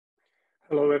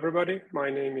Hello everybody, my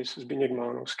name is Zbynek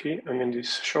Malenovsky, and in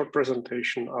this short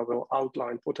presentation I will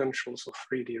outline potentials of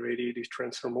 3D radiative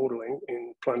transfer modeling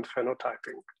in plant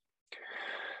phenotyping.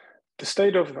 The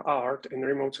state of the art in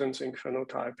remote sensing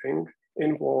phenotyping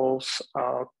involves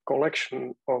a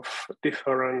collection of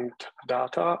different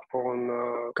data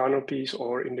on canopies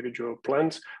or individual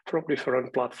plants from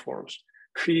different platforms.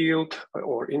 Field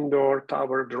or indoor,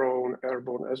 tower, drone,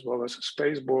 airborne, as well as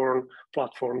spaceborne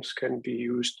platforms can be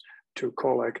used to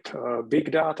collect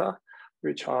big data,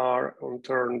 which are in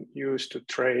turn used to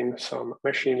train some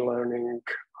machine learning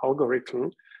algorithm.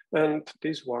 And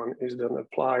this one is then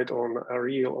applied on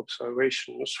real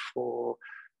observations for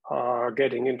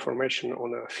getting information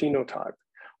on a phenotype.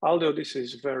 Although this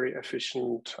is very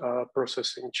efficient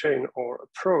processing chain or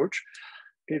approach,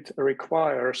 it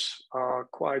requires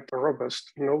quite a robust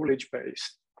knowledge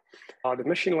base. The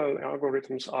machine learning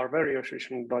algorithms are very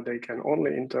efficient, but they can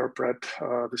only interpret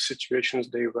the situations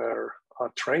they were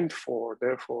trained for.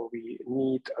 Therefore, we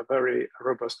need a very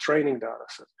robust training data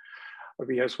set.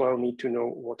 We as well need to know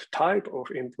what type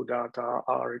of input data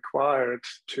are required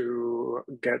to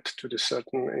get to the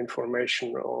certain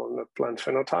information on the plant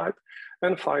phenotype.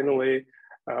 And finally,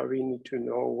 we need to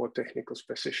know what technical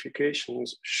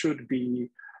specifications should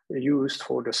be used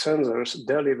for the sensors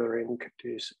delivering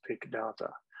this big data.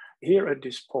 Here at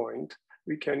this point,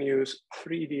 we can use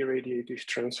 3D radiative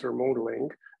transfer modeling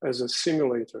as a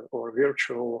simulator or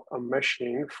virtual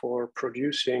machine for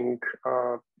producing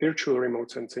virtual remote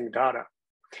sensing data.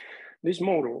 These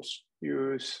models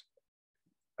use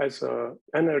as an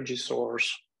energy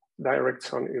source direct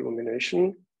sun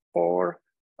illumination or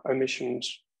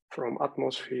emissions from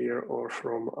atmosphere or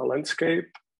from a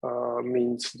landscape,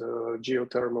 means the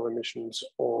geothermal emissions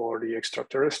or the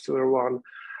extraterrestrial one,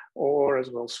 or as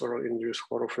well solar-induced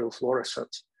chlorophyll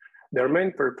fluorescence. Their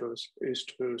main purpose is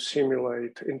to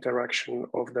simulate interaction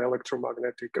of the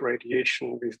electromagnetic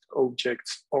radiation with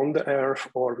objects on the Earth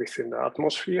or within the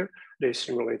atmosphere. They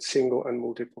simulate single and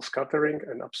multiple scattering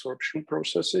and absorption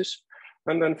processes.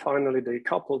 And then finally, they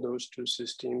couple those two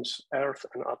systems, Earth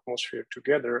and atmosphere,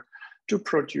 together to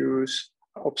produce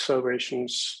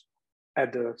observations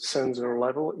at the sensor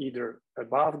level, either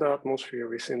above the atmosphere,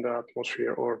 within the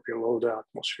atmosphere, or below the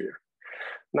atmosphere.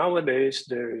 Nowadays,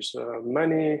 there is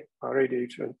many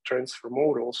radiation transfer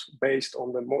models based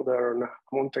on the modern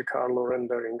Monte Carlo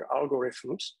rendering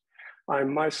algorithms.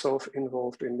 I'm myself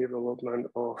involved in development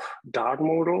of DART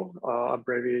model,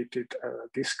 abbreviated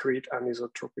discrete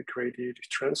anisotropic radiative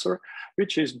transfer,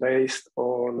 which is based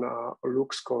on a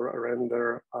look-score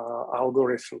render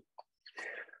algorithm.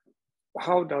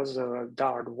 How does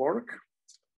DART work?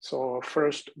 So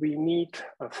first, we need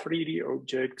a 3D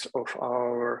object of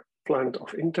our plant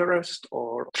of interest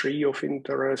or tree of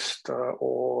interest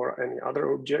or any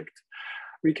other object.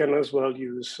 We can as well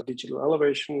use a digital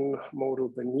elevation model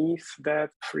beneath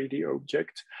that 3D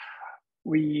object.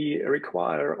 We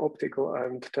require optical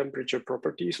and temperature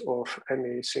properties of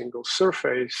any single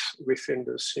surface within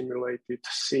the simulated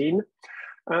scene.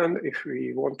 And if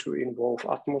we want to involve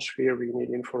atmosphere, we need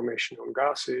information on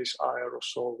gases,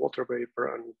 aerosol, water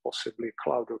vapor, and possibly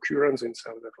cloud occurrence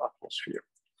inside the atmosphere.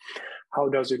 How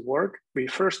does it work? We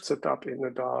first set up in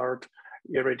the DART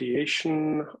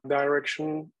irradiation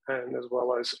direction and as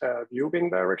well as viewing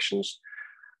directions.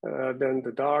 Then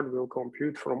the DART will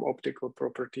compute from optical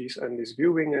properties and these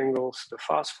viewing angles the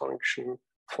fast function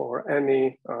for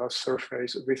any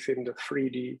surface within the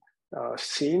 3D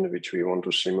scene which we want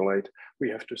to simulate. We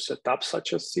have to set up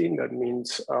such a scene. That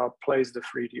means place the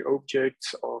 3D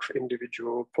objects of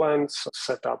individual plants,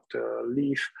 set up the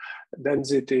leaf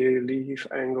density, leaf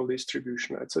angle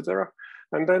distribution, etc.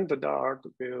 And then the DART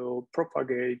will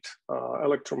propagate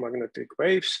electromagnetic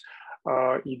waves,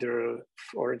 either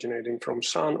originating from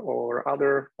sun or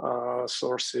other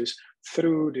sources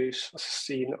through this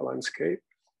scene landscape.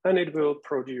 And it will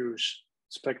produce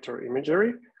spectral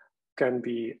imagery. Can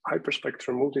be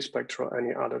hyperspectral, multispectral,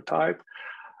 any other type,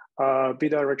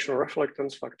 bidirectional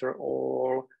reflectance factor,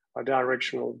 or a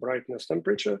directional brightness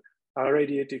temperature, a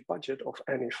radiative budget of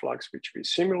any flux which we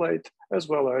simulate, as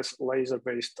well as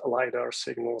laser-based LiDAR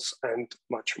signals and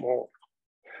much more.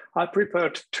 I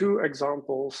prepared two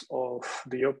examples of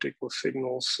the optical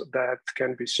signals that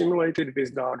can be simulated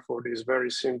with DART for this very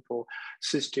simple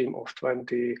system of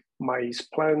 20 maize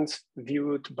plants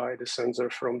viewed by the sensor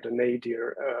from the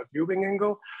nadir viewing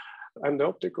angle. And the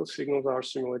optical signals are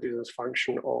simulated as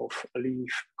function of leaf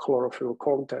chlorophyll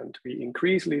content. We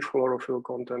increase leaf chlorophyll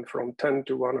content from 10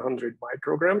 to 100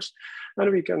 micrograms, and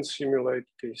we can simulate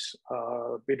this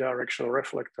bidirectional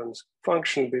reflectance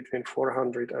function between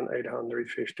 400 and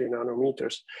 850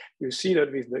 nanometers. You see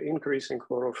that with the increase in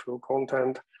chlorophyll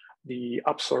content, the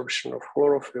absorption of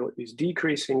chlorophyll is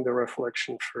decreasing the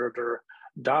reflection further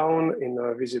down in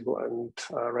a visible and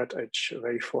red edge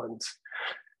wavelengths.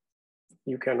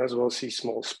 You can as well see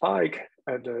small spike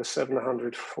at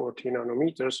 740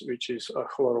 nanometers, which is a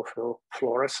chlorophyll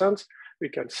fluorescence. We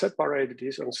can separate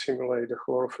this and simulate the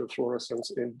chlorophyll fluorescence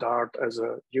in DART as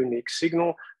a unique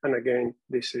signal. And again,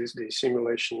 this is the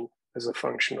simulation as a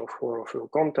function of chlorophyll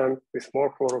content. With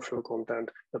more chlorophyll content,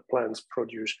 the plants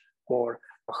produce more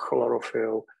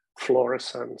chlorophyll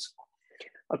fluorescence.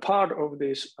 A part of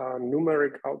this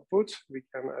numeric outputs, we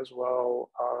can as well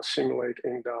simulate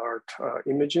in DART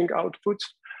imaging outputs.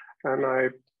 And I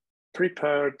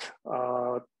prepared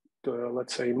the,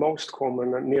 let's say, most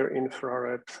common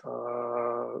near-infrared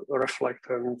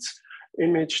reflectance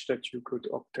image that you could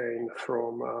obtain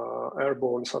from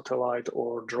airborne satellite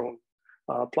or drone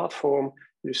platform.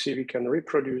 You see we can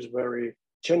reproduce very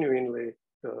genuinely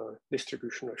the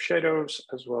distribution of shadows,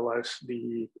 as well as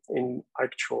the in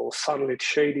actual sunlit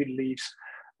shaded leaves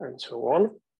and so on.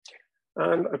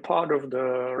 And a part of the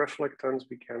reflectance,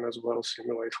 we can as well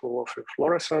simulate chlorophyll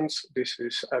fluorescence. This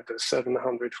is at the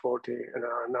 740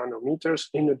 nanometers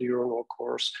in a diurnal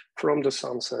course from the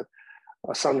sunset,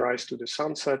 sunrise to the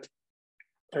sunset.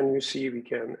 And you see we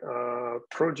can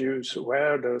produce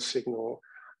where the signal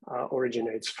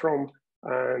originates from,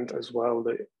 and as well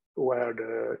where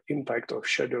the impact of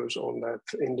shadows on that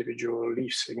individual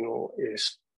leaf signal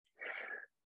is.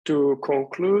 To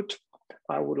conclude,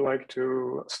 I would like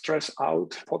to stress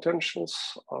out potentials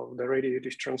of the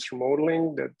radiative transfer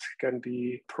modeling that can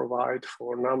be provided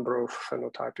for a number of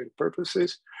phenotyping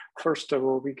purposes. First of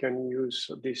all, we can use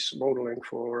this modeling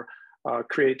for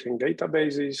creating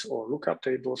databases or lookup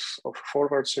tables of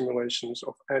forward simulations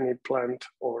of any plant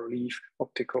or leaf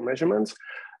optical measurements.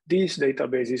 These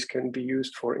databases can be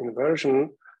used for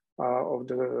inversion of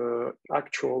the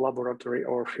actual laboratory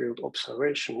or field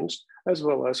observations, as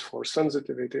well as for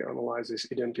sensitivity analysis,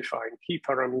 identifying key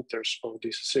parameters of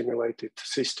this simulated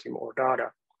system or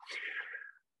data.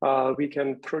 We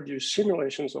can produce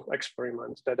simulations of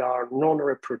experiments that are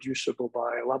non-reproducible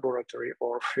by laboratory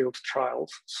or field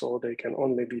trials, so they can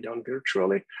only be done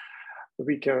virtually.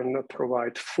 We can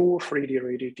provide full 3D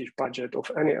radiative budget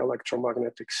of any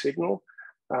electromagnetic signal.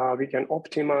 We can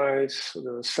optimize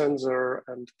the sensor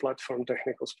and platform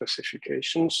technical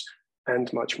specifications and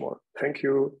much more. Thank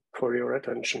you for your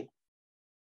attention.